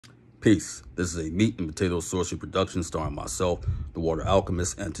Peace. This is a meat and potato sorcery production starring myself, the Water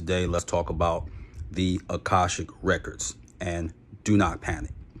Alchemist, and today let's talk about the Akashic records. And do not panic.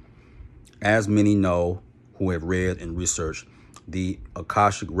 As many know who have read and researched, the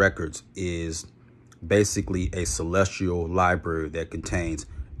Akashic records is basically a celestial library that contains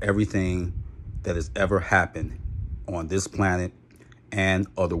everything that has ever happened on this planet and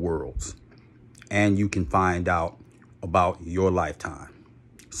other worlds. And you can find out about your lifetime.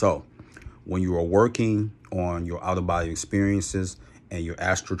 So when you are working on your out-of-body experiences and your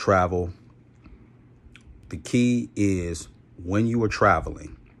astral travel, the key is when you are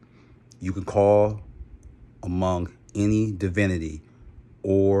traveling, you can call among any divinity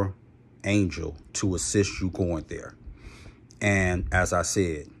or angel to assist you going there. And as I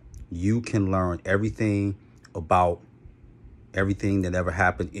said, you can learn everything about everything that ever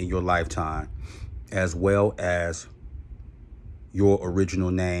happened in your lifetime, as well as your original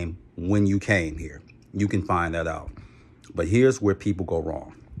name when you came here. You can find that out. But here's where people go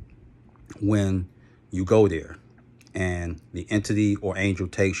wrong. When you go there and the entity or angel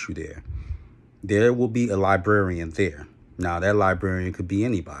takes you there, there will be a librarian there. Now, that librarian could be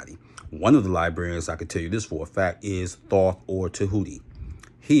anybody. One of the librarians, I can tell you this for a fact, is Thoth or Tahuti.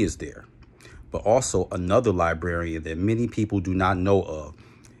 He is there. But also another librarian that many people do not know of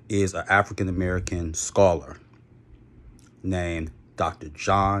is an African-American scholar named Dr.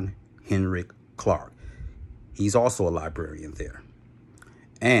 John Henrik Clark. He's also a librarian there.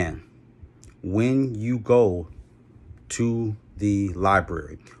 And when you go to the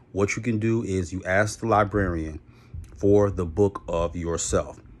library, what you can do is you ask the librarian for the book of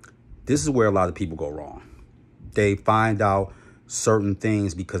yourself. This is where a lot of people go wrong. They find out certain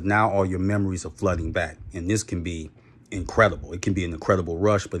things because now all your memories are flooding back. And this can be incredible. It can be an incredible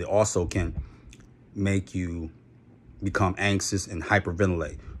rush, but it also can make you become anxious and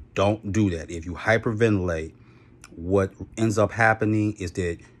hyperventilate. Don't do that. If you hyperventilate, what ends up happening is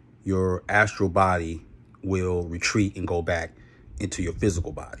that your astral body will retreat and go back into your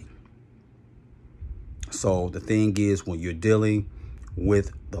physical body. So the thing is, when you're dealing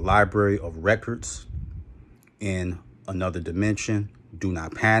with the library of records in another dimension, do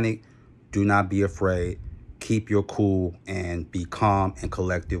not panic. Do not be afraid. Keep your cool and be calm and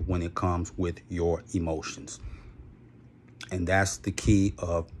collective when it comes with your emotions. And that's the key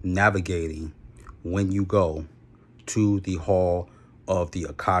of navigating when you go to the hall of the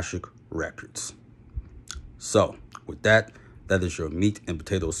Akashic records. So with that, that is your meat and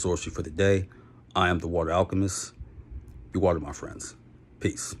potato sorcery for the day. I am the Water Alchemist. Be water, my friends.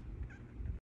 Peace.